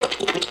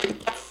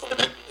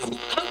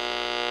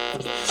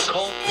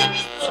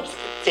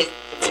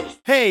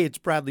Hey, it's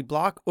Bradley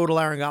Block,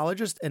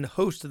 otolaryngologist and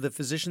host of the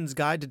Physician's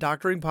Guide to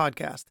Doctoring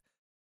podcast.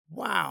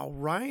 Wow,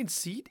 Ryan's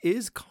seat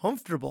is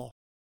comfortable.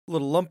 A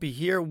little lumpy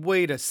here.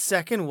 Wait a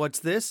second, what's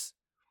this?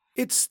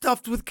 It's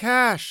stuffed with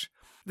cash.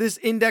 This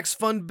index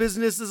fund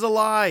business is a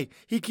lie.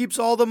 He keeps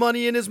all the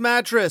money in his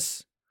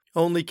mattress.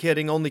 Only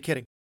kidding, only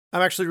kidding.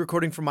 I'm actually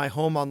recording from my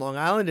home on Long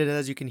Island, and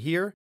as you can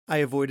hear, I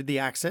avoided the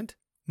accent,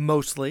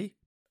 mostly.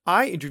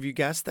 I interview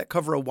guests that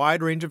cover a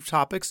wide range of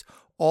topics,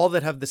 all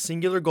that have the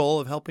singular goal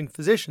of helping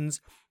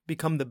physicians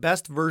become the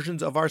best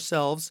versions of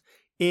ourselves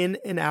in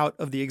and out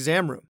of the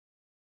exam room.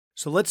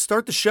 So let's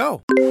start the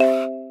show.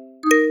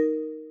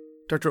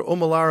 Dr.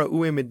 Omolara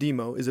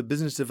Uwemedimo is a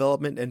business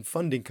development and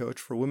funding coach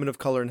for women of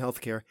color in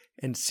healthcare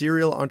and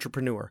serial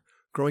entrepreneur,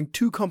 growing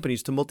 2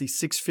 companies to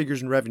multi-6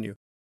 figures in revenue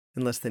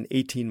in less than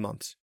 18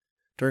 months.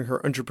 During her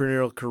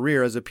entrepreneurial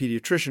career as a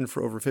pediatrician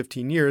for over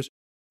 15 years,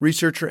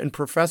 researcher and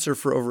professor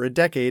for over a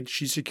decade,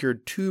 she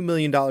secured $2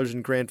 million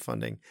in grant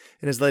funding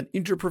and has led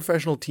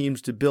interprofessional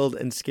teams to build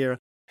and scale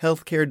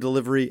healthcare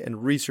delivery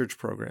and research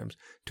programs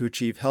to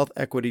achieve health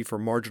equity for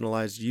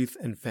marginalized youth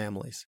and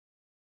families.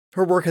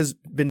 Her work has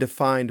been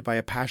defined by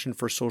a passion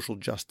for social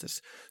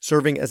justice,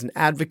 serving as an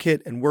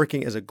advocate and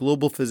working as a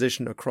global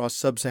physician across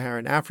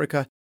sub-Saharan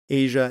Africa,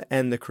 Asia,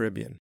 and the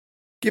Caribbean.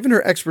 Given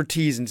her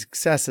expertise and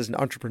success as an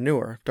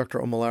entrepreneur, Dr.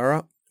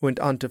 Omolara went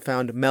on to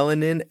found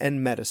Melanin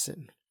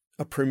Medicine,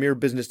 a premier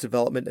business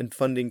development and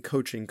funding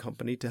coaching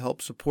company to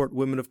help support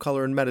women of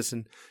color in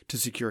medicine to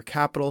secure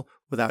capital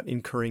without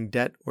incurring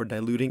debt or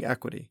diluting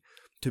equity,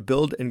 to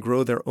build and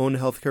grow their own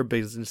healthcare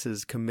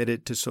businesses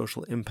committed to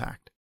social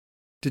impact.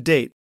 To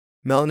date,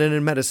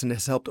 Melanin Medicine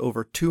has helped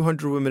over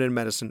 200 women in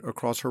medicine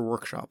across her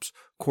workshops,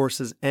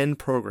 courses, and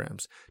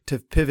programs to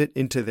pivot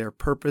into their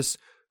purpose,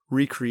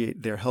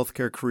 recreate their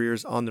healthcare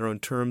careers on their own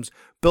terms,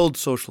 build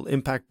social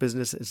impact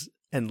businesses,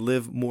 and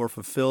live more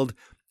fulfilled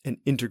and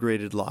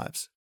integrated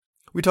lives.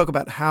 We talk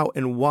about how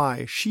and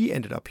why she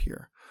ended up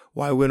here,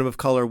 why women of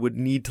color would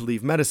need to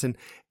leave medicine,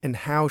 and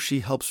how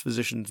she helps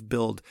physicians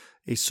build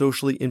a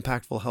socially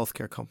impactful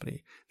healthcare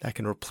company that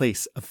can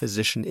replace a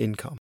physician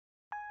income.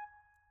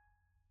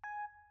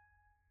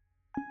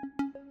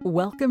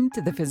 Welcome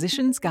to the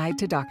Physician's Guide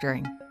to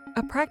Doctoring,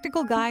 a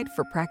practical guide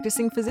for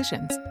practicing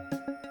physicians.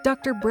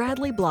 Dr.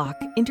 Bradley Block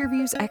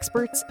interviews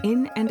experts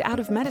in and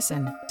out of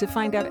medicine to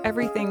find out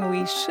everything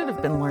we should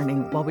have been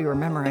learning while we were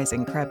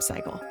memorizing Krebs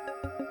cycle.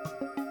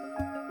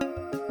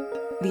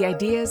 The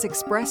ideas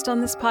expressed on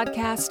this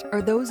podcast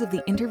are those of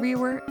the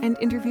interviewer and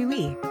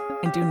interviewee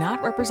and do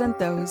not represent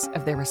those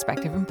of their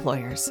respective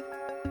employers.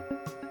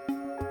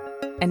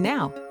 And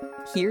now,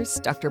 here's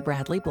Dr.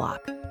 Bradley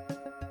Block.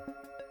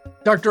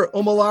 Dr.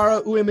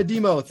 Omolara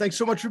Uwemedimo, thanks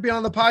so much for being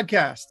on the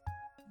podcast.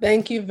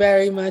 Thank you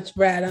very much,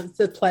 Brad. It's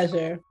a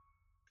pleasure.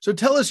 So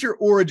tell us your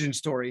origin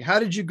story. How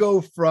did you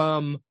go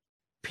from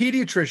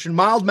pediatrician,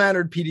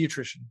 mild-mannered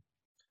pediatrician,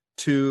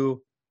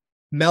 to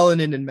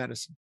melanin in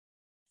medicine?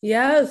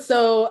 Yeah,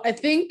 so I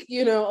think,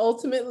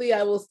 ultimately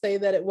I will say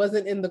that it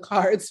wasn't in the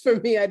cards for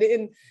me. I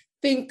didn't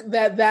think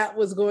that that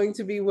was going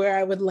to be where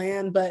I would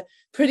land, but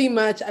pretty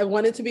much I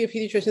wanted to be a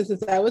pediatrician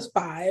since I was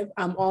 5.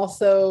 I'm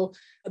also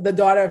the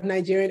daughter of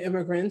Nigerian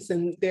immigrants,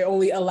 and they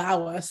only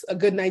allow us, a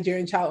good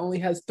Nigerian child only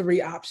has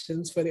 3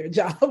 options for their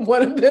job,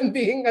 one of them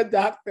being a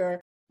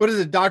doctor. What is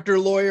it, doctor,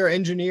 lawyer,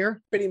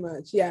 engineer? Pretty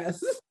much,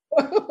 yes.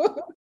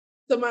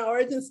 So my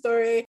origin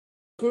story,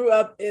 grew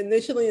up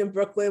initially in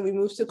Brooklyn. We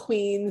moved to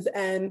Queens.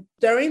 And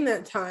during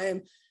that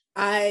time,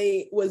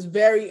 I was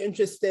very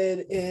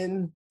interested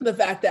in the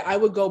fact that I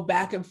would go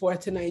back and forth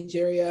to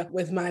Nigeria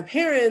with my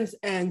parents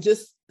and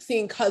just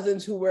seeing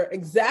cousins who were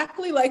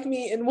exactly like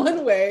me in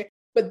one way,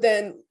 but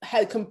then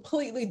had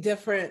completely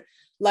different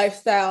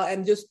lifestyle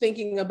and just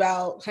thinking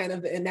about kind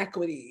of the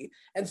inequity.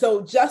 And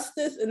so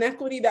justice,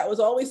 inequity, that was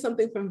always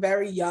something from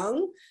very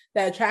young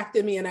that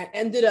attracted me. And I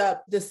ended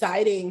up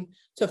deciding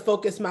to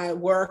focus my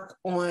work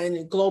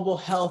on global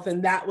health.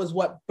 And that was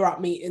what brought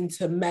me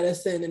into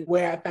medicine and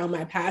where I found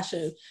my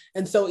passion.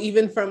 And so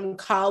even from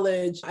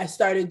college, I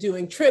started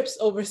doing trips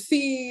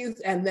overseas.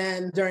 And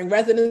then during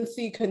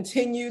residency,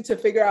 continued to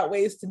figure out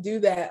ways to do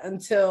that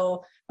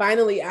until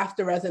finally,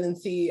 after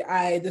residency,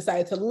 I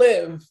decided to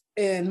live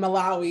in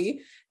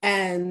Malawi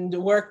and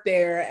work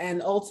there,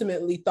 and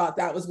ultimately thought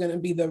that was going to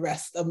be the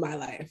rest of my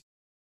life.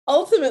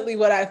 Ultimately,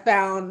 what I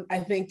found, I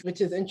think, which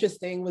is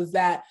interesting, was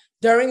that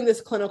during this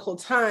clinical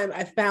time,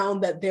 I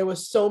found that there were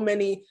so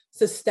many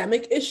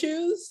systemic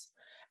issues,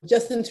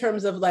 just in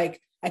terms of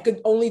I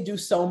could only do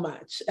so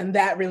much. And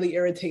that really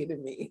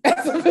irritated me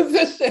as a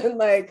physician,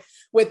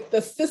 with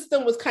the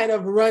system was kind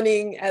of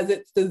running as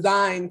it's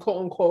designed,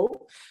 quote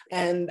unquote,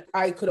 and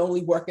I could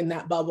only work in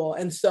that bubble.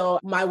 And so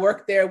my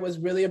work there was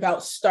really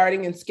about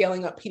starting and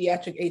scaling up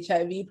pediatric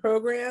HIV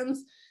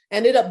programs.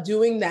 Ended up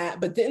doing that,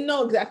 but didn't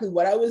know exactly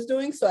what I was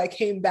doing. So I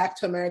came back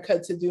to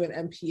America to do an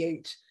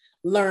MPH,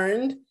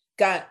 learned,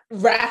 got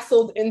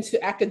wrestled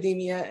into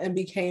academia and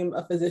became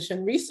a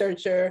physician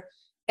researcher.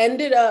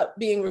 Ended up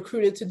being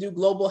recruited to do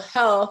global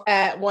health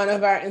at one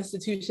of our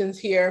institutions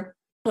here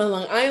on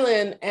Long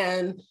Island,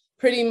 and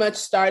pretty much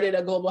started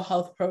a global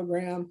health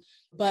program.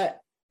 But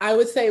I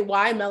would say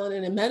why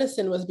Melanin in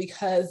Medicine was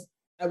because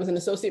I was an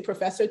associate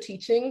professor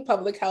teaching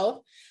public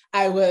health.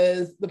 I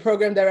was the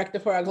program director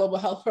for our global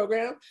health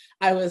program.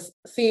 I was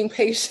seeing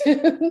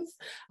patients,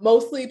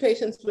 mostly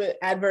patients with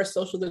adverse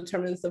social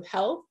determinants of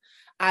health.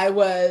 I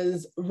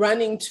was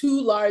running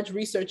 2 large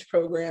research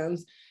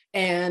programs,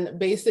 and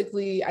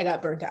basically I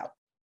got burnt out.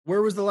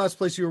 Where was the last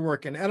place you were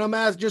working? And I'm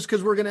asked just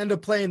because we're going to end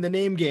up playing the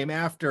name game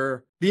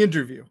after the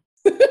interview.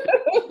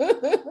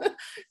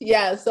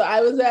 Yeah, so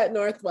I was at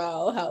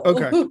Northwell Health.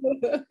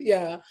 Okay.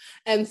 Yeah.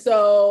 And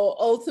so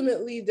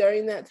ultimately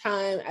during that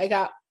time, I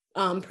got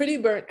pretty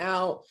burnt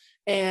out,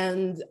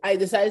 and I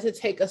decided to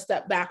take a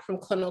step back from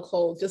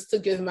clinical just to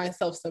give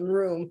myself some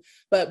room.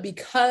 But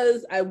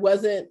because I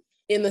wasn't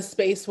in the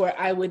space where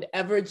I would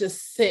ever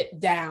just sit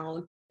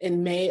down,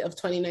 in May of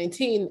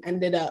 2019,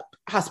 ended up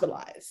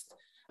hospitalized.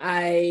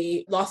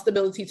 I lost the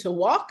ability to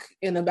walk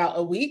in about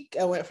a week.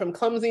 I went from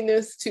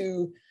clumsiness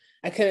to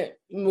I couldn't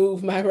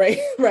move my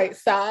right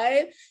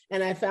side.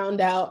 And I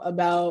found out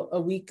about a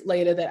week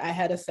later that I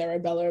had a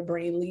cerebellar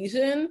brain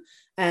lesion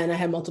and I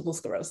had multiple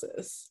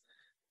sclerosis.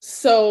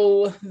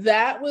 So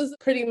that was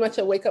pretty much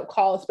a wake-up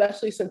call,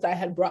 especially since I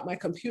had brought my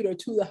computer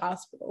to the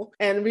hospital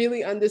and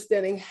really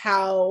understanding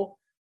how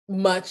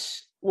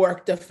much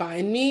work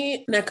defined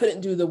me. And I couldn't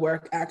do the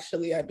work,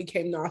 actually. I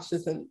became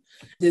nauseous and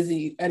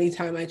dizzy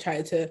anytime I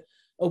tried to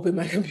open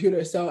my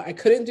computer. So I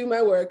couldn't do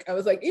my work. I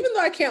was like, even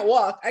though I can't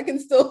walk, I can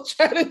still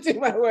try to do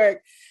my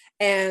work.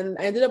 And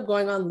I ended up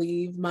going on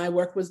leave. My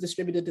work was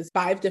distributed to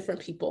 5 different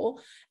people,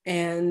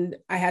 and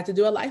I had to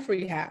do a life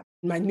rehab.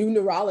 My new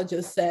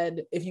neurologist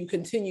said, if you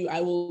continue,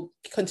 I will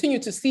continue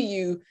to see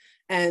you,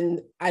 and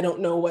I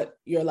don't know what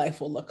your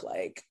life will look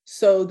like.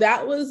 So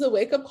that was a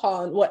wake-up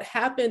call. And what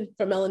happened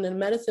for Melanin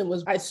Medicine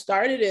was I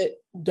started it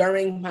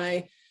during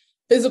my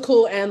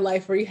physical and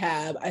life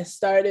rehab. I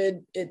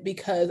started it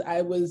because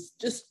I was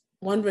just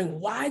wondering,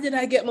 why did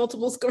I get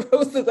multiple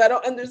sclerosis? I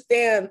don't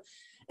understand.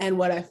 And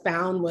what I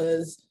found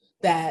was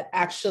that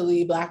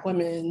actually Black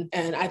women,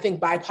 and I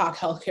think BIPOC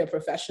healthcare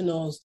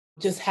professionals,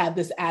 just had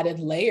this added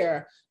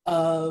layer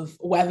of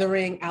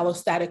weathering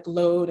allostatic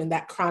load and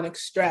that chronic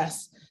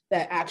stress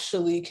that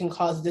actually can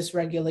cause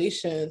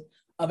dysregulation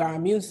of our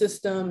immune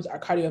systems, our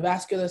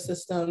cardiovascular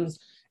systems,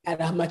 at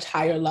a much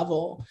higher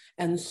level.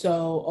 And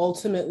so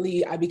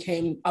ultimately, I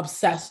became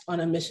obsessed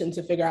on a mission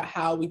to figure out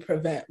how we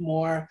prevent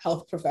more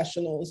health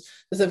professionals,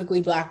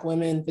 specifically Black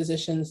women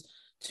physicians,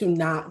 to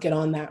not get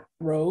on that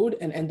road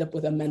and end up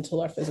with a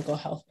mental or physical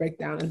health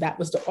breakdown. And that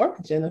was the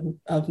origin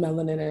of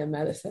Melanin in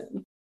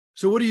Medicine.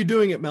 So what are you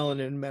doing at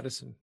Melanin in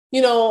Medicine?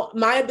 You know,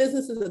 my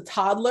business is a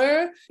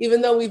toddler,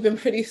 even though we've been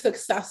pretty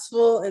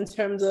successful in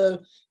terms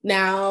of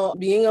now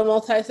being a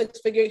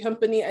multi-six-figure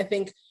company. I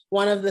think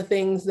one of the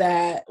things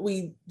that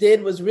we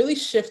did was really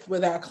shift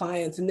with our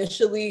clients.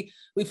 Initially,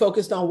 we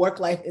focused on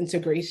work-life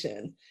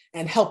integration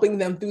and helping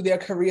them through their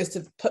careers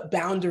to put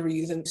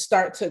boundaries and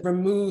start to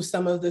remove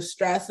some of the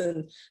stress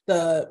and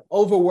the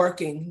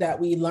overworking that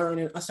we learn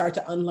and start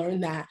to unlearn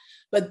that.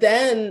 But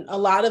then a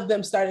lot of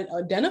them started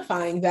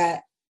identifying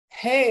that,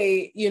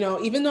 hey, you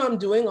know, even though I'm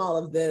doing all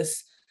of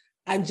this,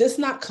 I'm just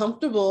not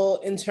comfortable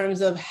in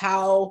terms of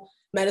how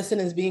medicine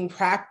is being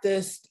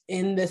practiced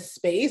in this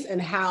space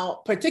and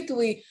how,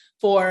 particularly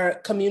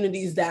for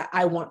communities that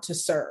I want to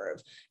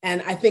serve.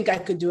 And I think I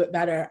could do it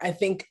better. I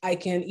think I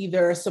can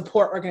either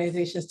support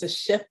organizations to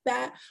shift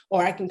that,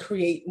 or I can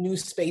create new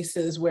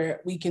spaces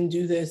where we can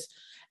do this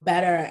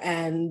better.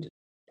 And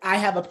I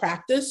have a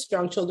practice.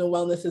 Strong Children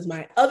Wellness is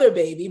my other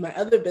baby, my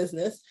other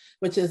business,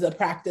 which is a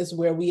practice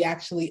where we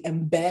actually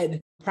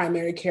embed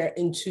primary care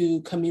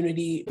into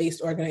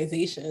community-based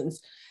organizations.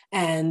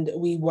 And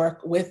we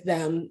work with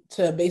them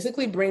to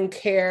basically bring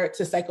care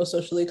to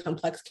psychosocially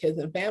complex kids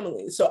and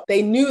families. So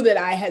they knew that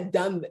I had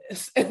done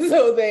this. And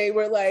so they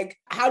were like,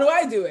 how do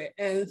I do it?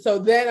 And so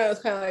then I was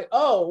kind of like,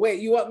 oh,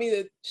 wait, you want me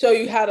to show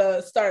you how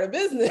to start a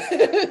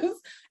business?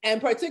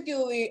 And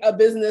particularly a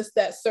business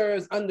that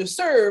serves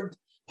underserved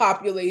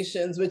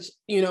populations, which,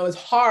 you know, is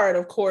hard,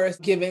 of course,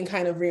 given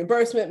kind of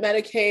reimbursement,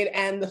 Medicaid,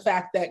 and the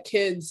fact that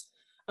kids,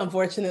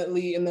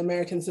 unfortunately, in the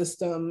American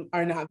system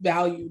are not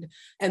valued.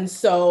 And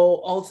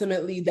so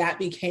ultimately that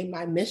became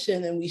my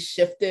mission. And we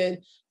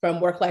shifted from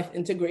work-life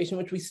integration,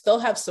 which we still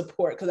have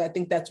support, because I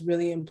think that's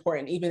really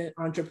important, even in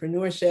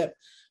entrepreneurship,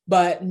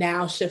 but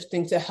now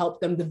shifting to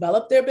help them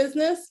develop their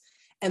business.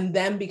 And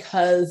then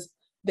because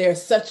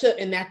there's such an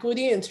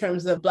inequity in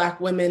terms of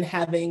Black women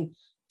having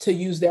to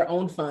use their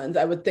own funds,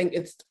 I would think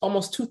it's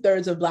almost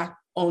 2/3 of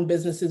Black-owned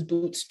businesses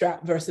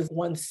bootstrap versus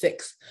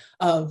 1/6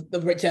 of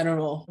the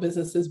general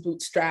businesses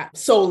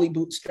solely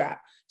bootstrap.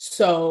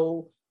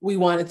 So we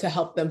wanted to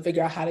help them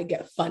figure out how to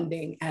get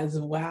funding as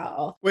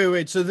well.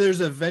 Wait. So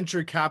there's a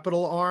venture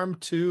capital arm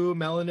to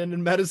Melanin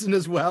in Medicine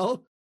as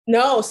well?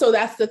 No, so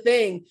that's the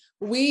thing.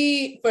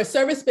 For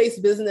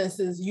service-based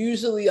businesses,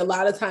 usually a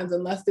lot of times,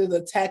 unless there's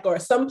a tech or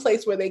some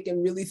place where they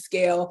can really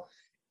scale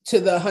to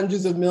the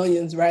hundreds of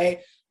millions, right?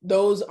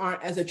 those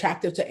aren't as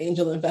attractive to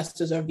angel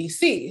investors or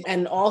VC.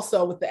 And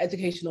also with the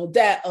educational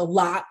debt, a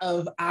lot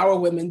of our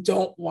women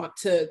don't want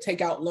to take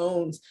out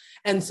loans.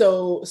 And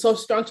so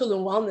Strong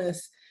Children Wellness,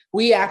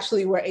 we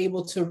actually were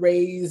able to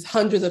raise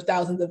hundreds of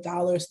thousands of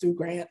dollars through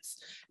grants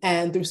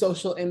and through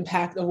social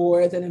impact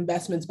awards and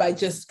investments by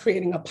just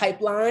creating a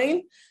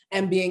pipeline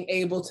and being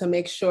able to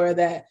make sure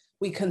that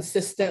we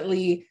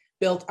consistently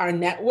built our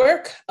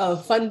network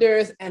of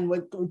funders and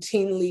would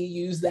routinely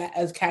use that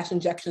as cash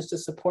injections to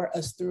support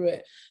us through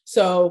it.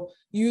 So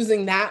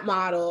using that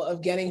model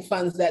of getting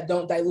funds that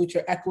don't dilute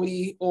your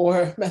equity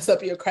or mess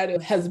up your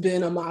credit has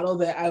been a model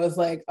that I was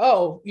like,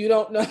 oh, you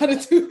don't know how to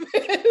do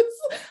this?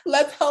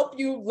 Let's help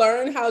you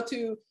learn how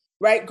to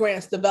write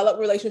grants,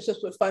 develop relationships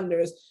with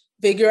funders,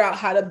 figure out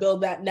how to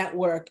build that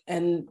network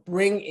and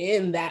bring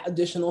in that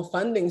additional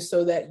funding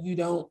so that you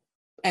don't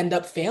end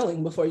up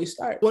failing before you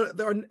start. Well,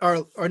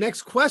 our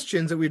next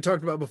questions that we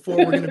talked about before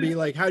were going to be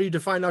like, how do you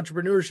define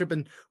entrepreneurship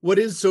and what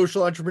is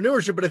social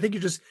entrepreneurship? But I think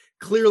you just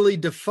clearly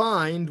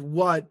defined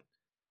what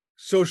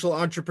social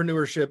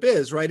entrepreneurship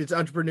is, right? It's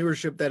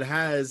entrepreneurship that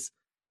has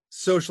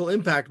social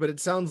impact, but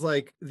it sounds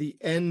like the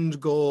end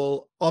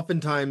goal,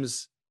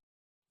 oftentimes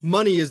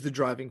money is the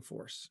driving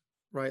force,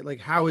 right?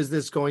 Like, how is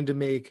this going to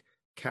make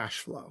cash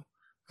flow,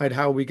 right?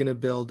 How are we going to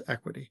build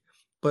equity?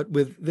 But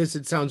with this,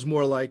 it sounds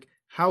more like,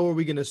 how are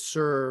we going to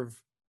serve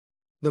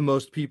the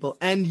most people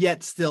and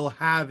yet still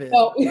have it?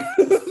 Oh,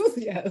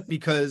 yes.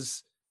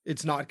 Because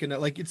it's not going to,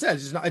 like it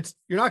says,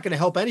 you're not going to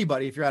help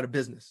anybody if you're out of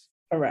business.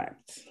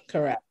 Correct.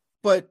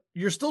 But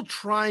you're still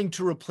trying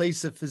to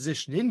replace a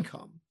physician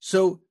income.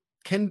 So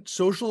can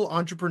social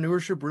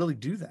entrepreneurship really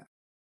do that?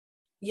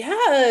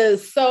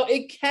 Yes, so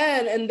it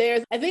can. And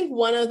I think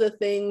one of the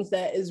things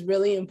that is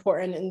really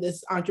important in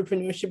this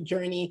entrepreneurship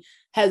journey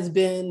has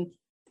been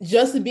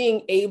just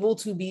being able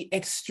to be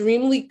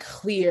extremely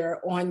clear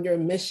on your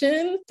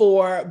mission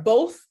for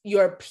both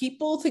your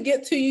people to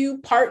get to you,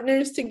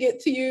 partners to get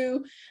to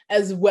you,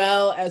 as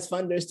well as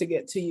funders to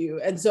get to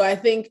you. And so I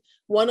think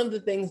one of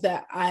the things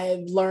that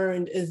I've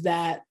learned is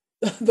that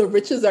the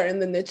riches are in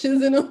the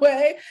niches in a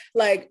way,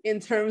 like in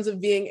terms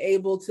of being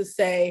able to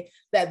say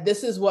that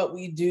this is what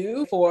we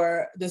do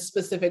for this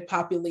specific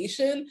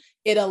population.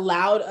 It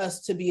allowed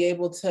us to be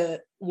able to,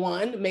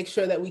 one, make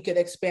sure that we could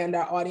expand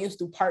our audience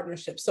through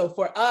partnerships. So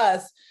for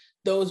us,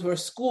 those were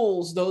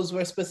schools, those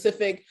were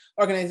specific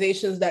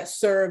organizations that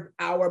served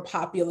our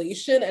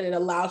population, and it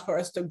allowed for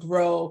us to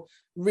grow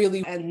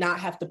really and not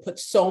have to put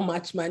so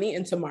much money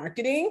into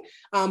marketing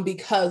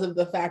because of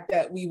the fact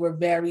that we were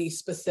very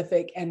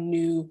specific and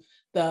knew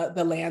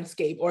the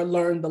landscape, or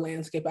learned the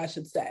landscape, I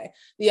should say.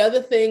 The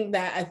other thing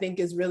that I think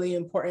is really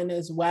important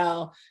as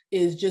well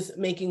is just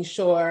making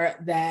sure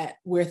that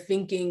we're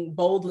thinking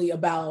boldly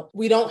about,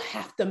 we don't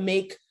have to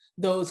make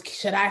those,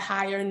 should I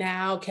hire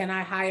now? Can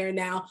I hire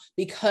now?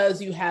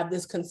 Because you have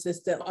this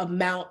consistent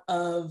amount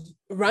of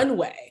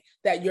runway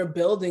that you're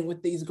building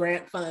with these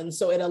grant funds.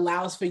 So it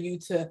allows for you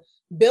to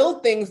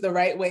build things the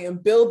right way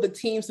and build the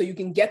team so you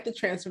can get the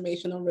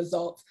transformational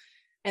results,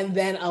 and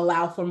then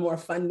allow for more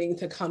funding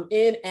to come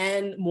in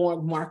and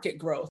more market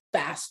growth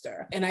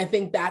faster. And I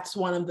think that's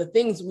one of the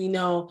things we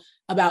know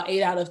about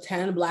 8 out of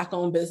 10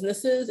 Black-owned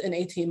businesses in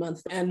 18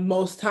 months. And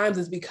most times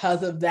it's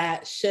because of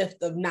that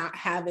shift of not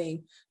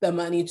having the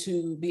money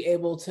to be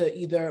able to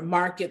either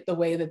market the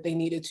way that they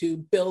needed to,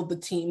 build the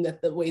team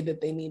the way that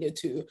they needed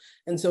to.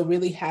 And so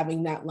really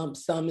having that lump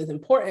sum is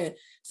important.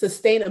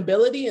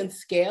 Sustainability and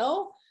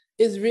scale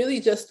is really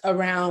just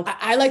around,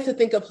 I like to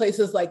think of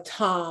places like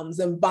Tom's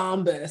and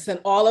Bombas and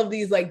all of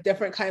these like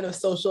different kind of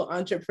social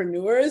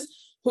entrepreneurs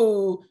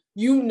who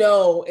you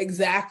know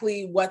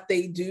exactly what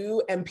they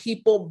do and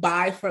people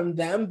buy from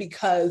them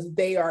because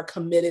they are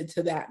committed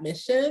to that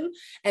mission.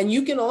 And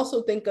you can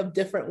also think of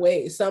different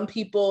ways. Some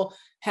people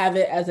have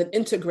it as an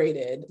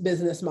integrated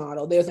business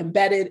model. There's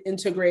embedded,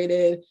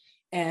 integrated,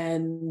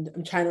 and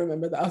I'm trying to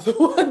remember the other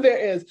one there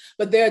is,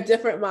 but there are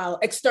different models,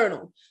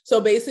 external. So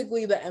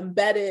basically the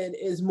embedded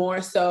is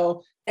more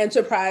so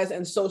enterprise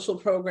and social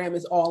program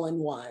is all in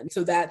one.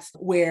 So that's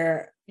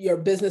where your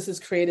business is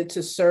created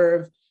to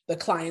serve the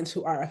clients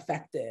who are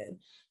affected.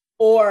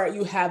 Or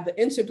you have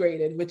the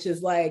integrated, which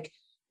is like,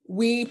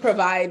 we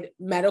provide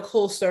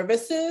medical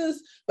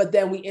services, but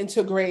then we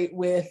integrate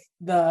with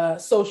the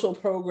social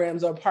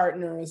programs or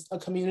partners, a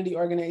community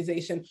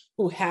organization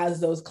who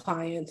has those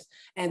clients.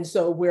 And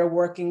so we're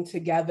working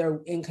together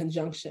in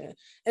conjunction.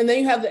 And then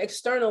you have the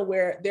external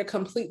where they're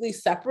completely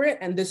separate.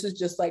 And this is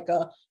just like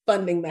a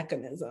funding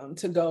mechanism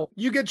to go.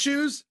 You get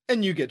shoes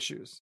and you get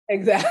shoes.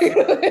 Exactly.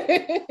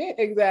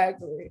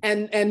 Exactly.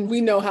 And we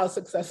know how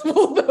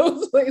successful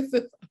those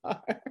places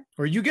are.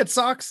 Or you get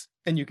socks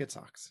and you get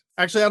socks.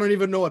 Actually, I don't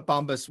even know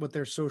what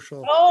their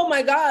social. Oh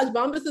my gosh,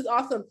 Bombas is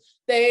awesome.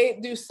 They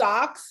do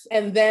socks,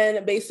 and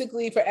then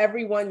basically for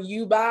every one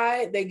you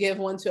buy, they give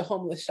one to a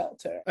homeless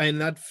shelter.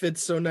 And that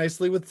fits so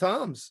nicely with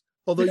Tom's,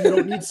 although you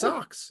don't need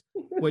socks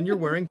when you're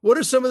wearing. What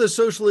are some of the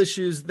social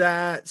issues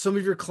that some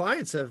of your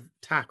clients have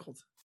tackled?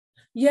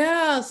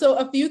 Yeah, so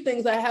a few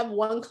things. I have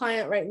one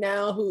client right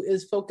now who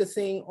is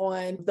focusing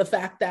on the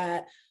fact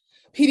that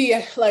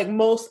like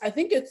most, I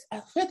think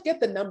I forget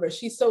the number.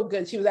 She's so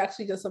good. She was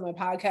actually just on my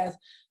podcast,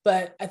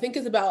 but I think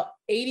it's about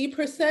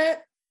 80%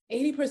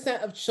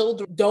 of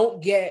children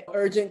don't get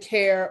urgent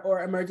care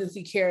or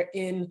emergency care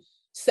in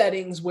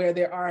settings where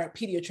there are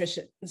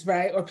pediatricians,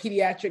 right? Or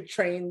pediatric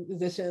trained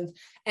physicians.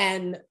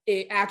 And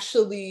it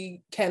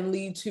actually can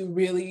lead to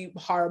really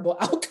horrible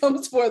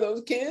outcomes for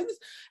those kids.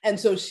 And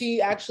so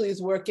she actually is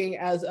working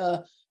as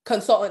a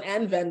consultant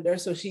and vendor.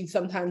 So she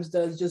sometimes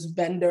does just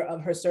vendor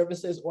of her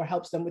services or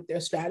helps them with their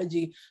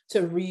strategy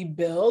to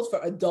rebuild for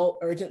adult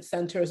urgent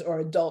centers or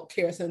adult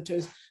care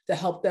centers to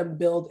help them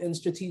build in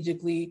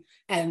strategically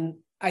and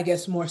I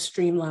guess more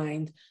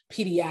streamlined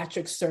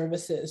pediatric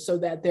services so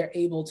that they're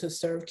able to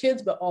serve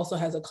kids, but also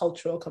has a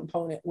cultural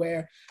component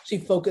where she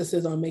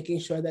focuses on making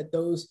sure that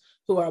those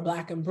who are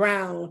Black and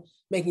Brown,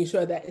 making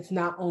sure that it's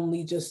not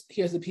only just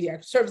here's the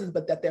pediatric services,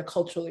 but that they're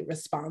culturally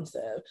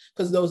responsive,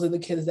 because those are the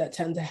kids that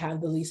tend to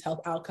have the least health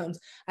outcomes.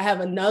 I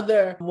have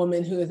another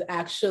woman who is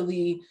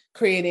actually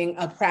creating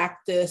a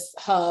practice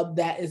hub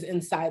that is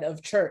inside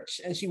of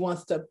church, and she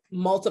wants to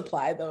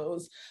multiply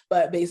those,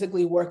 but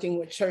basically working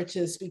with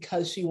churches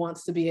because she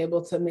wants to be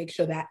able to make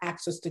sure that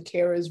access to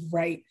care is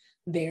right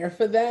there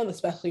for them,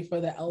 especially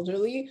for the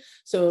elderly.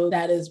 So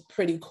that is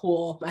pretty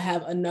cool. I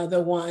have another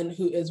one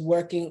who is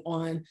working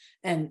on,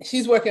 and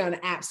she's working on an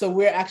app. So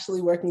we're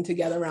actually working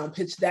together around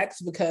pitch decks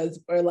because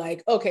we're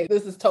like, okay,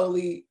 this is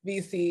totally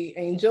VC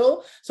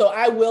Angel. So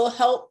I will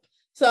help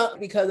some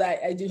because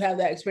I do have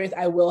that experience.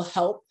 I will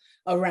help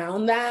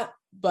around that,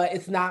 but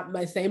it's not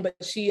my same. But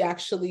she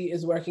actually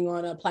is working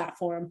on a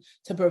platform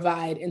to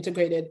provide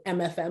integrated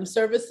MFM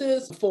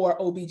services for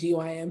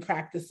OBGYN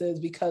practices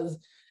because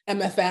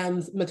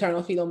MFMs,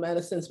 maternal fetal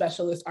medicine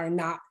specialists, are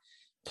not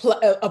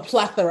a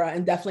plethora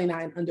and definitely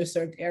not in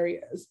underserved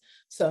areas.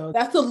 So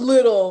that's a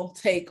little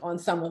take on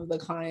some of the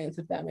clients,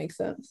 if that makes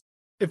sense.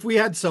 If we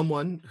had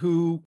someone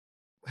who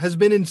has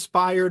been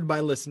inspired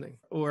by listening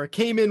or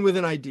came in with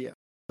an idea,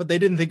 but they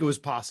didn't think it was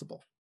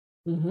possible,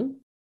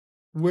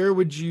 where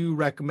would you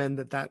recommend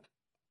that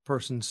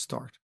person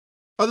start?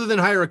 Other than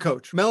hire a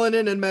coach,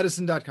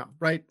 melaninmedicine.com,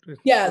 right?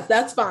 Yes,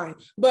 that's fine.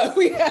 But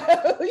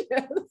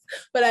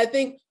But I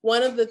think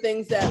one of the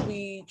things that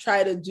we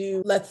try to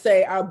do, let's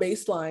say our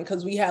baseline,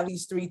 because we have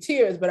these 3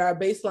 tiers, but our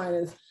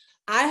baseline is,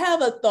 I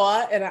have a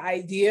thought and an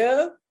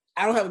idea.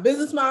 I don't have a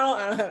business model.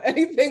 I don't have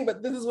anything,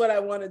 but this is what I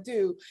want to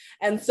do.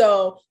 And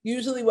so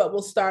usually what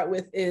we'll start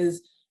with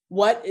is,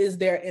 what is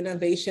their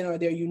innovation or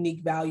their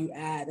unique value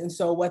add? And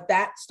so what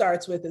that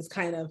starts with is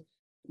kind of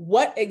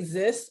what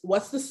exists,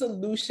 what's the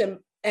solution,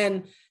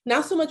 and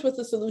not so much what's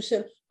the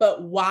solution,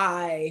 but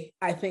why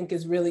I think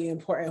is really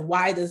important.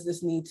 Why does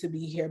this need to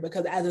be here?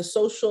 Because as a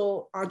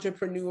social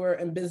entrepreneur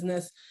and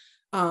business,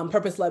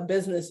 purpose-led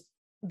business,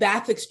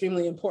 that's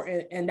extremely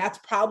important. And that's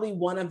probably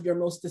one of your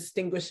most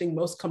distinguishing,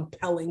 most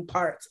compelling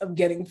parts of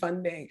getting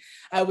funding.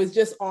 I'm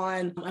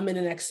in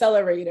an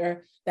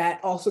accelerator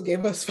that also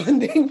gave us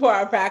funding for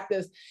our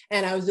practice.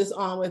 And I was just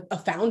on with a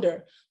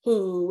founder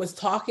who was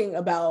talking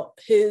about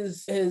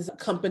his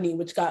company,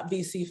 which got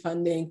VC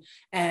funding.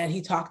 And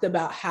he talked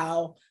about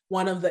how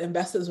one of the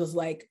investors was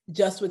like,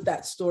 just with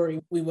that story,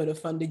 we would have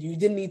funded you. You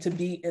didn't need to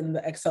be in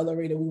the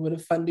accelerator. We would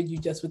have funded you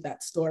just with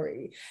that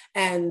story.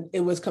 And it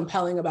was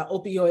compelling about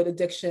opioid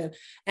addiction.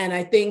 And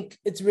I think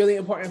it's really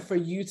important for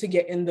you to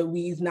get in the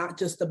weeds, not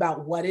just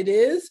about what it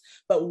is,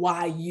 but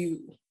why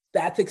you.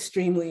 That's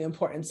extremely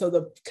important.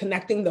 So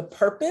connecting the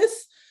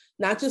purpose,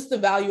 not just the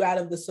value out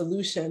of the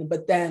solution,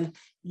 but then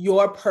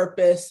your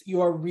purpose,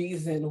 your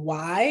reason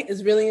why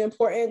is really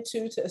important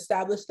too, to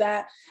establish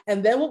that.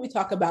 And then what we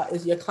talk about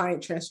is your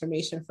client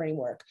transformation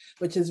framework,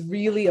 which is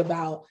really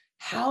about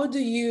how do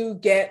you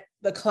get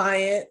the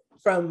client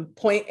from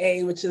point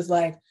A, which is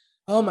like,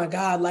 oh my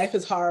God, life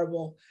is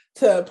horrible,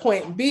 to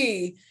point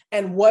B,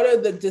 and what are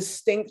the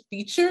distinct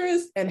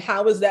features and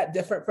how is that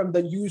different from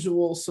the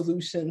usual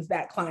solutions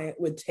that client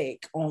would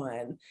take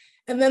on.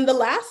 And then the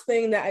last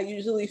thing that I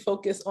usually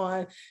focus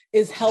on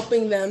is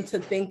helping them to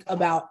think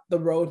about the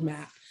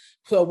roadmap.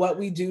 So what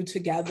we do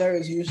together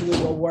is usually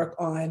we'll work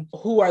on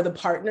who are the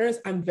partners.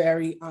 I'm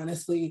very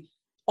honestly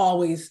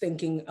always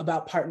thinking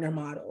about partner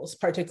models,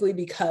 particularly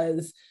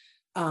because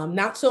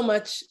not so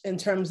much in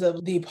terms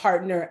of the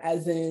partner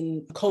as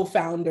in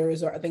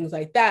co-founders or things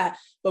like that,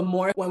 but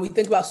more when we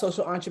think about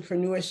social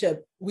entrepreneurship,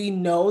 we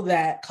know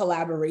that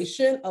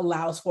collaboration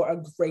allows for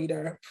a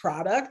greater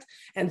product.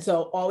 And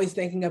so always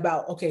thinking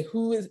about, okay,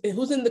 who's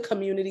in the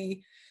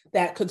community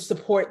that could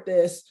support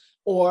this,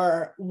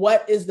 or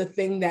what is the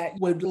thing that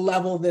would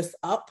level this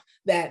up,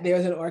 that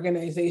there's an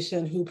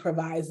organization who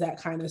provides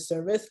that kind of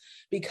service,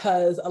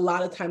 because a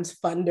lot of times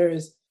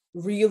funders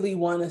really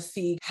want to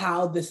see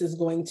how this is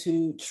going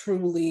to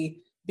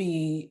truly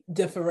be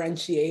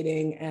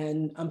differentiating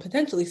and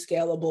potentially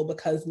scalable,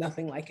 because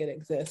nothing like it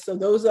exists. So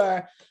those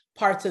are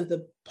parts of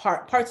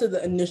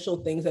the initial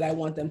things that I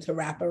want them to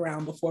wrap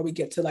around before we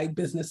get to like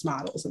business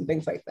models and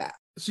things like that.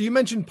 So you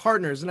mentioned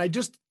partners, and I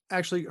just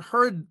actually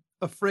heard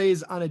a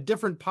phrase on a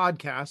different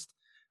podcast.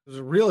 It was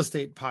a real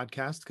estate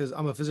podcast because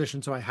I'm a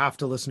physician, so I have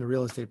to listen to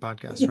real estate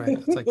podcasts, right?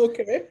 It's like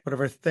Okay.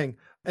 whatever thing.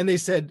 And they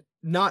said,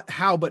 not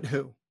how, but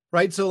who,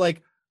 right? So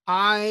like,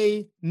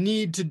 I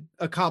need to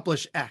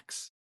accomplish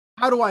X.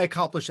 How do I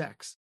accomplish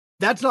X?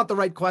 That's not the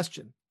right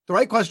question. The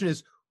right question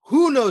is,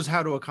 who knows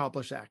how to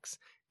accomplish X?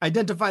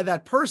 Identify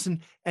that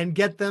person and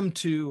get them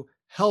to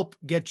help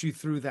get you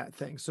through that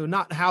thing. So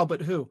not how,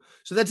 but who.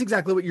 So that's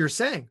exactly what you're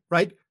saying,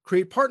 right?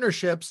 Create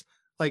partnerships.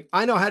 Like,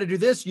 I know how to do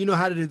this, you know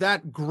how to do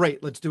that.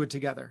 Great, let's do it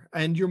together.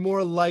 And you're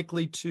more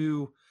likely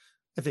to,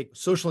 I think,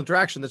 social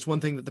interaction. That's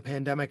one thing that the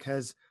pandemic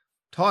has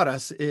taught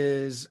us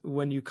is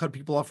when you cut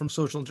people off from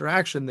social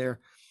interaction, their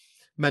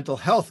mental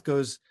health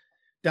goes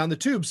down the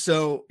tube.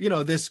 So,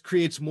 this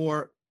creates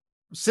more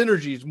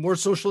synergies, more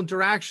social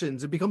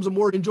interactions. It becomes a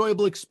more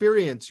enjoyable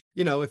experience.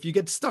 If you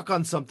get stuck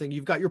on something,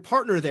 you've got your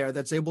partner there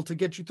that's able to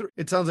get you through.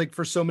 It sounds like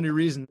for so many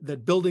reasons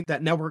that building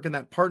that network and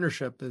that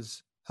partnership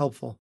is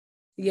helpful.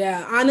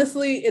 Yeah,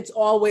 honestly, it's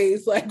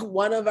always like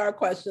one of our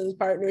questions,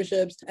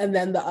 partnerships. And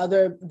then the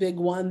other big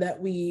one that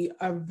we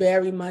are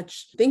very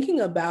much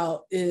thinking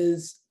about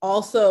is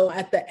also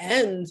at the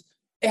end,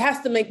 it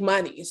has to make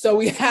money. So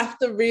we have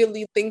to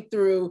really think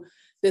through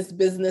this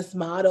business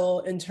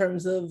model in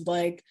terms of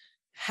like,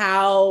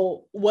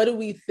 what do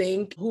we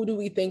think? Who do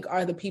we think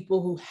are the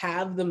people who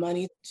have the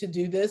money to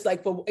do this?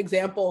 Like, for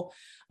example,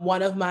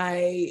 one of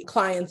my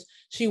clients,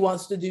 she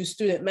wants to do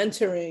student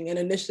mentoring. And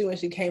initially when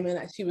she came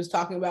in, she was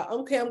talking about,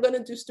 okay, I'm going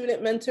to do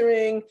student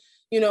mentoring.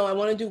 I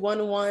want to do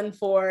one-on-one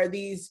for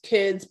these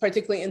kids,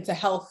 particularly into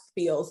health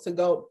fields, to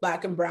go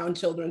Black and brown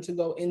children to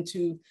go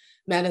into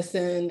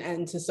medicine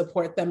and to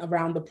support them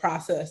around the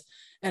process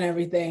and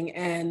everything.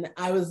 And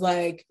I was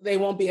like, they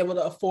won't be able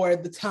to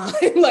afford the time,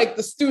 like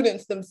the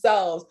students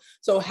themselves.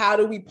 So how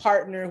do we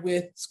partner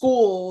with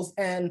schools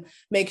and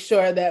make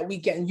sure that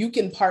you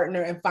can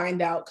partner and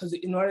find out, because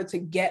in order to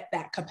get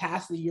that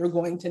capacity, you're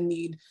going to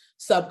need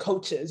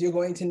sub-coaches. You're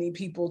going to need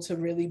people to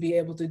really be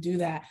able to do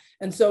that.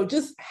 And so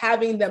just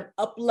having them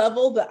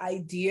up-level the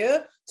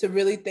idea to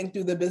really think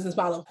through the business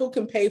model, who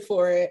can pay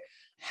for it?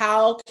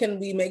 How can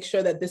we make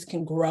sure that this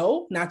can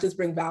grow, not just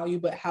bring value,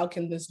 but how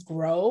can this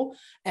grow?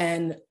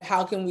 And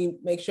how can we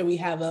make sure we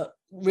have a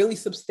really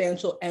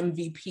substantial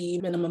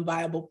MVP, minimum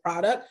viable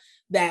product,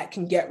 that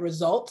can get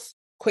results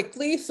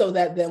quickly so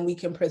that then we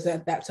can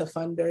present that to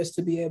funders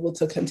to be able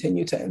to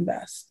continue to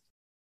invest?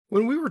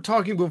 When we were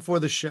talking before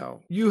the show,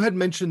 you had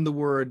mentioned the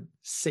word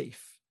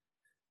safe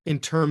in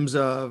terms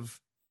of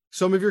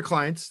some of your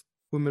clients,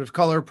 women of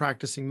color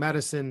practicing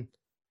medicine,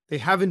 they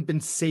haven't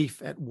been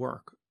safe at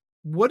work.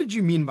 What did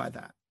you mean by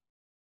that?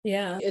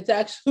 Yeah, it's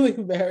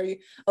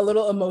actually a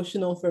little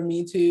emotional for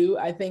me too.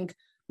 I think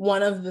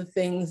one of the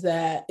things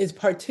that is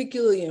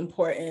particularly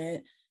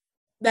important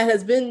that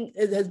has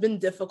been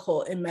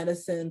difficult in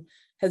medicine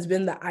has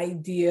been the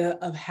idea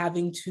of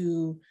having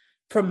to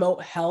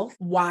promote health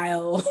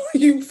while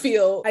you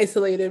feel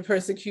isolated,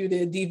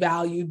 persecuted,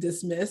 devalued,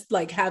 dismissed,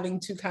 like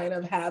having to kind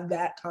of have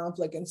that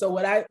conflict. And so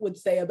what I would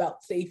say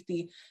about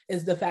safety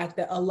is the fact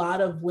that a lot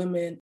of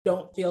women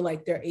don't feel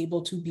like they're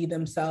able to be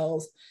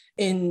themselves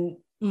in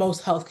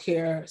most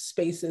healthcare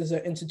spaces or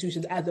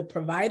institutions as a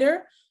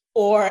provider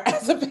or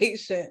as a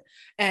patient.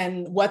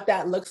 And what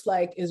that looks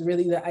like is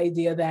really the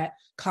idea that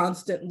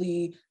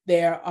constantly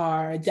there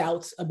are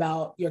doubts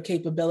about your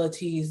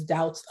capabilities,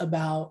 doubts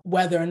about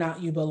whether or not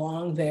you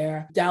belong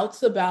there,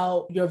 doubts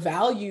about your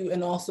value,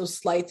 and also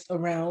slights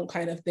around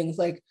kind of things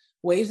like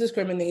wage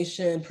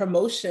discrimination,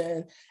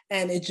 promotion,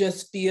 and it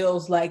just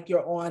feels like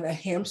you're on a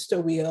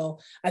hamster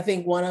wheel. I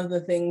think one of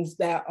the things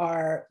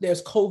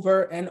there's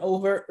covert and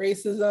overt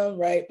racism,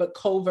 right? But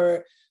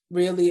covert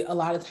really a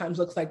lot of times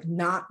looks like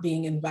not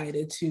being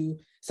invited to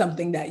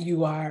something that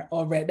you are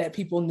already, that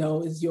people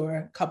know is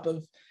your cup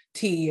of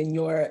tea in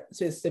your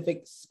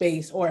specific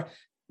space, or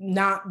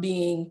not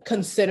being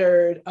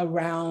considered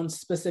around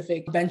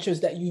specific ventures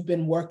that you've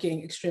been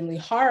working extremely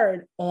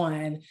hard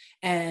on.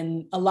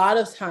 And a lot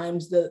of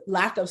times the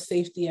lack of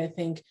safety, I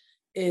think,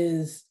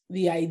 is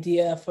the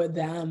idea for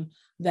them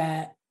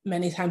that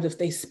many times if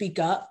they speak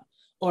up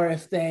or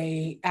if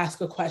they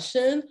ask a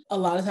question, a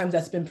lot of times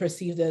that's been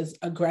perceived as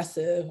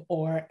aggressive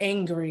or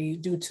angry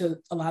due to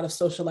a lot of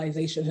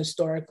socialization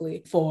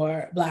historically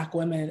for Black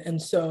women. And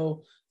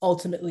so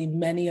ultimately,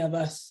 many of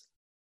us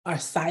are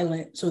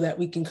silent so that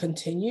we can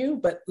continue.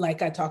 But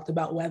like I talked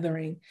about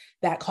weathering,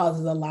 that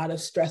causes a lot of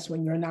stress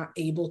when you're not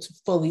able to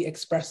fully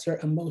express your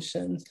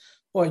emotions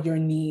or your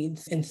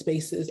needs in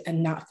spaces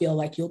and not feel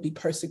like you'll be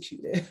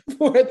persecuted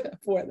for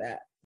that.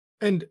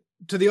 And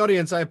to the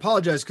audience, I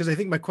apologize because I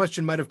think my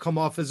question might have come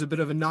off as a bit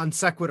of a non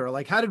sequitur.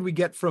 Like, how did we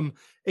get from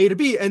A to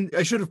B? And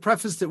I should have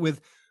prefaced it with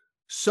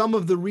some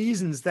of the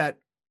reasons that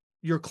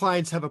your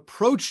clients have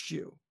approached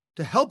you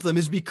to help them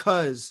is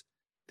because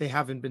they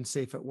haven't been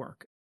safe at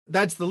work.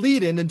 That's the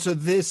lead in. And so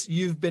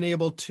you've been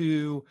able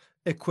to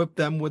equip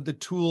them with the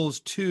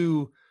tools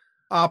to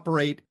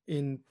operate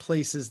in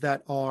places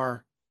that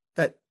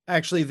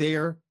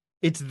actually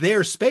it's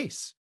their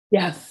space.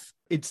 Yes.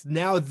 It's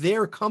now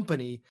their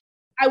company.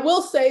 I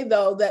will say,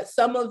 though, that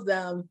some of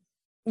them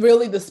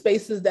really the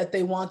spaces that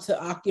they want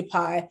to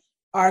occupy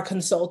are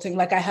consulting.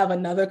 Like I have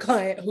another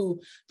client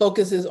who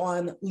focuses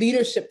on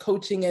leadership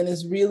coaching and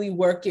is really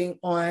working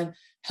on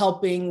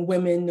helping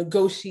women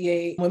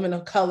negotiate, women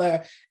of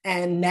color,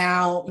 and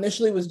now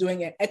initially was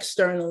doing it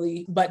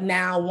externally, but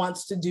now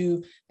wants to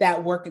do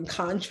that work in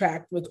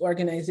contract with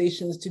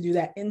organizations to do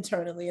that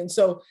internally. And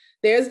so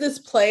there's this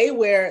play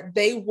where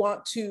they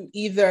want to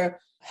either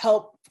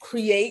help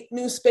create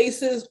new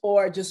spaces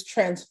or just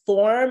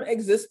transform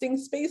existing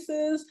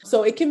spaces.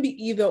 So it can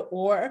be either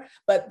or,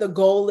 but the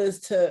goal is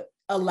to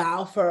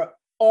allow for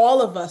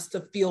all of us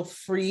to feel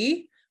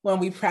free when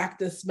we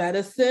practice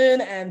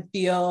medicine and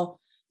feel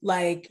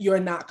like you're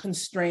not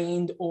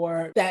constrained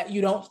or that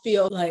you don't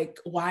feel like,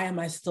 why am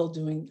I still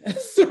doing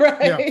this,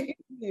 right?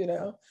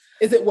 Yeah.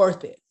 Is it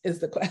worth it is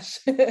the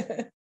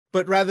question.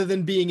 But rather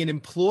than being an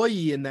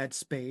employee in that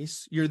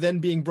space, you're then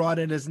being brought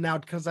in as an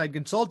outside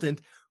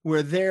consultant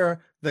where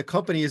the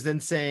company is then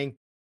saying,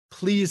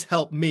 please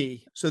help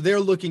me. So they're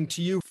looking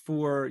to you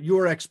for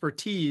your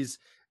expertise.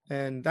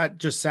 And that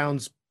just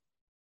sounds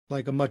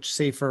like a much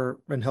safer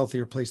and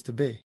healthier place to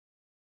be.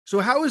 So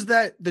how is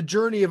that the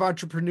journey of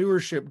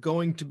entrepreneurship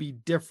going to be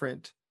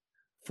different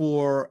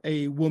for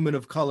a woman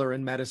of color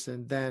in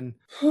medicine than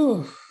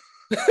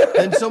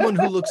someone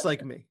who looks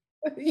like me?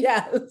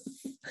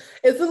 Yes,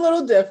 it's a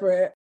little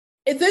different.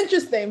 It's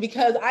interesting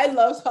because I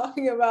love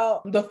talking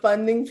about the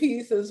funding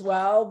piece as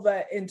well,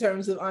 but in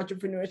terms of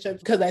entrepreneurship,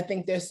 because I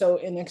think they're so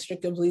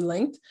inextricably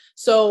linked.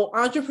 So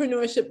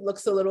entrepreneurship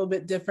looks a little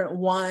bit different,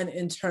 one,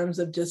 in terms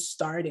of just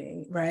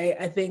starting, right?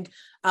 I think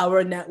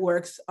our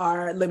networks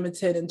are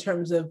limited in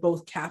terms of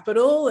both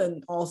capital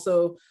and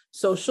also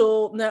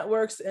social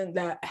networks, and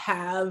that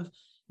have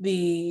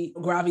the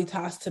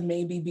gravitas to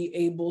maybe be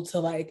able to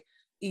like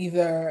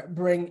either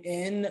bring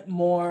in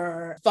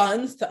more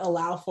funds to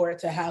allow for it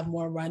to have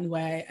more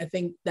runway. I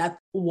think that's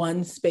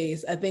one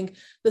space. I think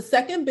the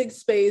second big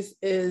space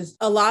is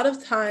a lot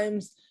of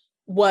times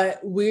what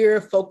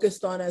we're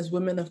focused on as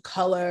women of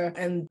color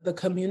and the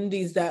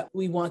communities that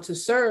we want to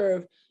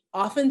serve,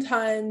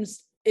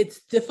 oftentimes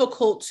it's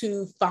difficult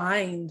to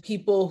find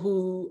people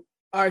who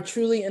are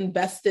truly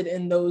invested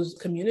in those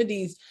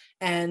communities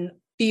and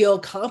feel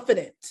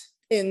confident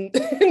in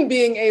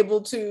being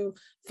able to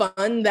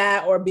fund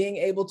that or being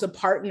able to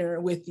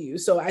partner with you.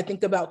 So I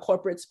think about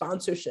corporate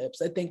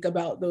sponsorships. I think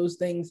about those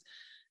things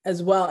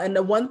as well. And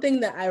the one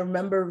thing that I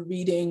remember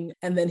reading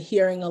and then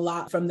hearing a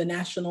lot from the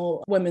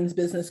National Women's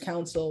Business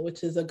Council,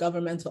 which is a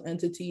governmental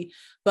entity,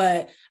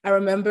 but I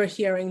remember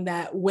hearing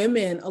that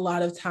women a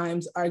lot of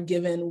times are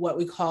given what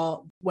we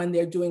call, when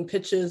they're doing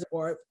pitches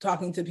or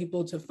talking to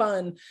people to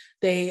fund,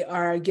 they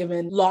are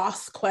given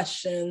loss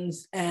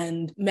questions,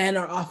 and men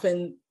are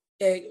often,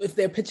 if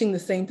they're pitching the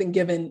same thing,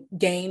 given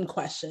gain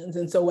questions.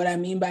 And so what I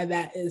mean by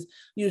that is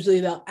usually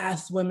they'll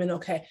ask women,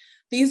 okay,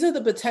 these are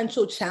the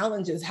potential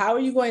challenges. How are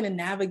you going to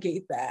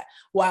navigate that?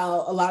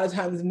 While a lot of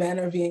times men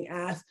are being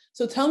asked,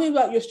 so tell me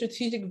about your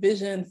strategic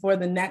vision for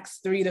the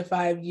next 3 to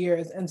 5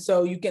 years. And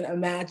so you can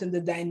imagine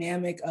the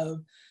dynamic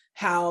of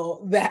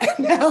how that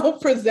now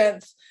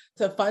presents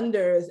to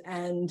funders.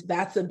 And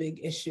that's a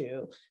big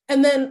issue.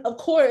 And then, of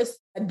course,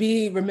 I'd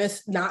be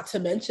remiss not to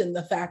mention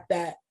the fact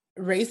that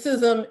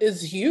racism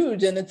is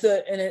huge, and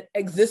it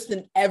exists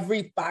in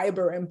every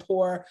fiber and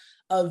pore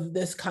of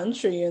this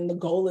country. And the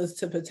goal is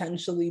to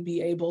potentially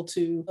be able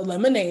to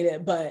eliminate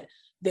it. But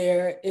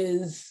there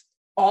is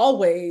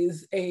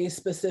always a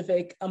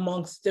specific,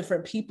 amongst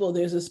different people,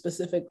 there's a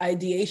specific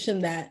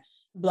ideation that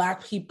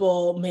Black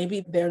people,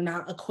 maybe they're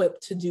not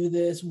equipped to do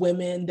this.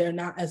 Women, they're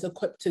not as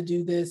equipped to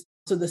do this.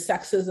 So the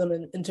sexism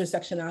and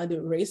intersectionality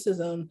of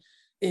racism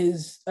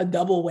is a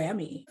double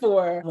whammy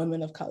for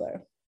women of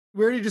color.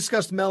 We already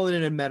discussed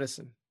Melanin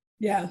Medicine.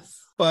 Yes.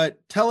 But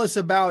tell us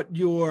about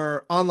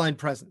your online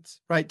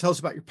presence, right? Tell us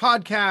about your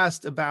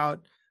podcast,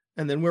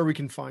 and then where we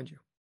can find you.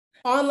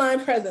 Online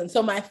presence.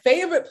 So my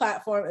favorite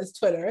platform is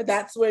Twitter.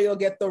 That's where you'll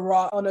get the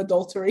raw,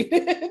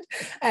 unadulterated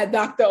at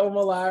Dr.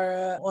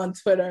 Omolara on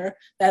Twitter.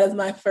 That is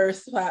my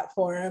first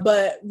platform.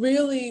 But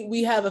really,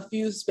 we have a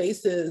few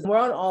spaces. We're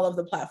on all of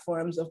the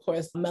platforms, of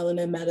course,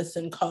 Melanin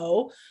Medicine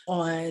Co.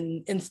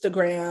 on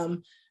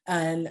Instagram,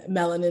 and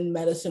Melanin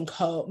Medicine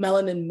Co.,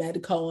 Melanin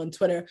Med Co. on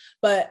Twitter.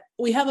 But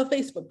we have a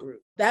Facebook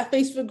group. That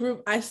Facebook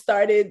group I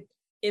started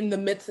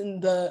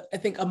I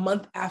think a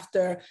month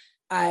after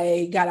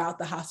I got out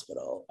the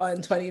hospital in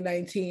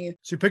 2019.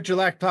 So you picked your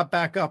laptop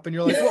back up and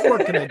you're like, what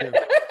work can I do?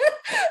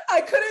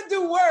 I couldn't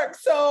do work.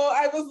 So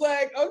I was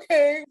like,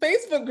 okay,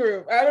 Facebook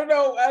group. I don't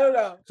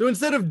know. So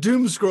instead of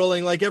doom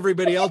scrolling like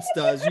everybody else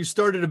does, you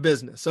started a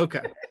business.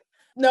 Okay.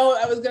 No,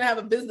 I was going to have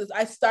a business.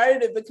 I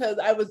started it because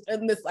I was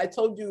in this, I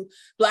told you,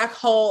 black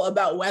hole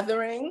about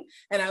weathering.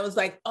 And I was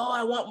like, oh,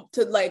 I want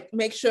to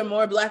make sure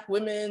more Black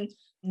women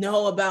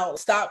know about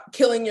stop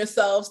killing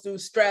yourselves through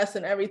stress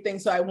and everything.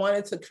 So I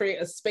wanted to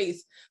create a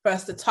space for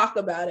us to talk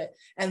about it.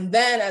 And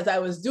then as I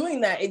was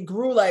doing that, it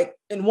grew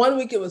in 1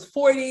 week, it was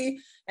 40.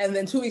 And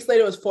then 2 weeks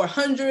later, it was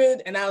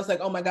 400. And I was like,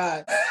 oh my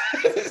God,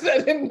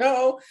 I didn't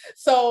know.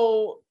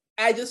 So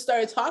I just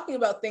started talking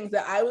about things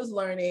that I was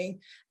learning.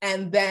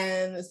 And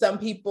then some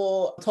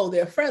people told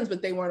their friends,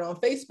 but they weren't on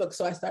Facebook.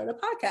 So I started a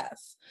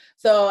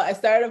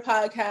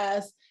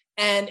podcast.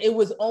 And it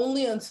was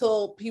only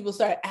until people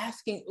started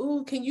asking,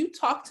 "Ooh, can you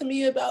talk to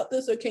me about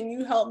this? Or can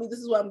you help me? This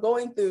is what I'm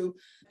going through."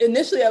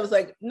 Initially, I was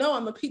like, "No,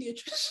 I'm a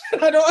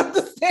pediatrician. I don't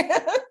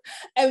understand."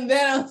 And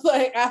then I was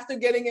like, after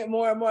getting it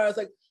more and more, I was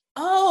like,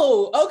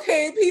 "Oh,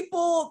 okay,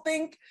 people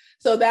think."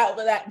 So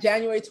that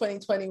January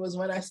 2020 was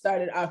when I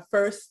started our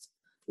first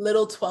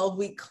little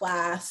 12-week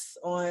class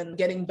on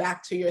getting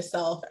back to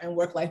yourself and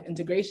work-life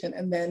integration.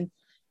 And then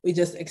we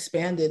just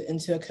expanded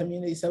into a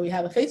community. So we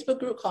have a Facebook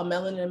group called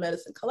Melanin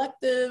Medicine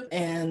Collective,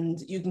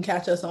 and you can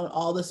catch us on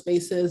all the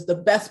spaces. The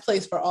best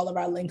place for all of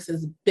our links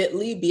is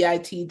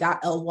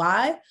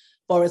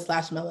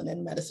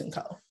bit.ly/Melanin Medicine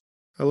Co.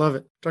 I love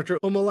it. Dr.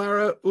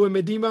 Omolara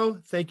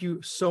Uwemedimo, thank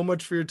you so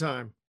much for your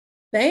time.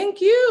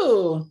 Thank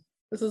you.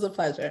 This was a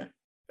pleasure.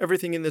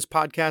 Everything in this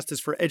podcast is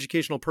for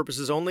educational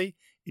purposes only.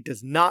 It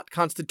does not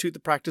constitute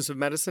the practice of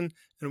medicine,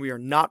 and we are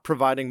not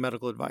providing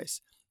medical advice.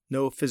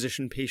 No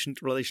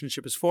physician-patient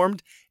relationship is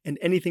formed, and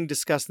anything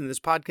discussed in this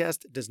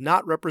podcast does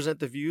not represent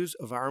the views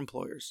of our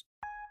employers.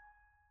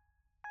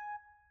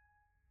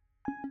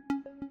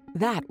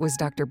 That was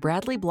Dr.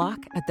 Bradley Block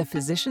at the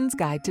Physician's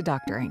Guide to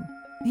Doctoring.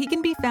 He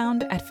can be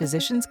found at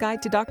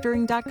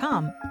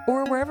physiciansguidetodoctoring.com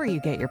or wherever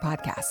you get your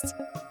podcasts.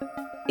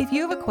 If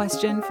you have a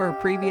question for a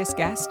previous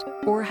guest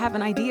or have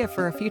an idea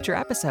for a future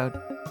episode,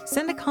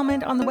 send a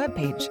comment on the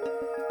webpage.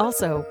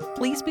 Also,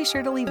 please be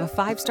sure to leave a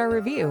 5-star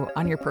review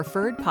on your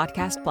preferred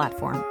podcast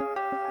platform.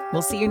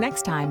 We'll see you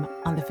next time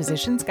on The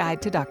Physician's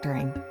Guide to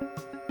Doctoring.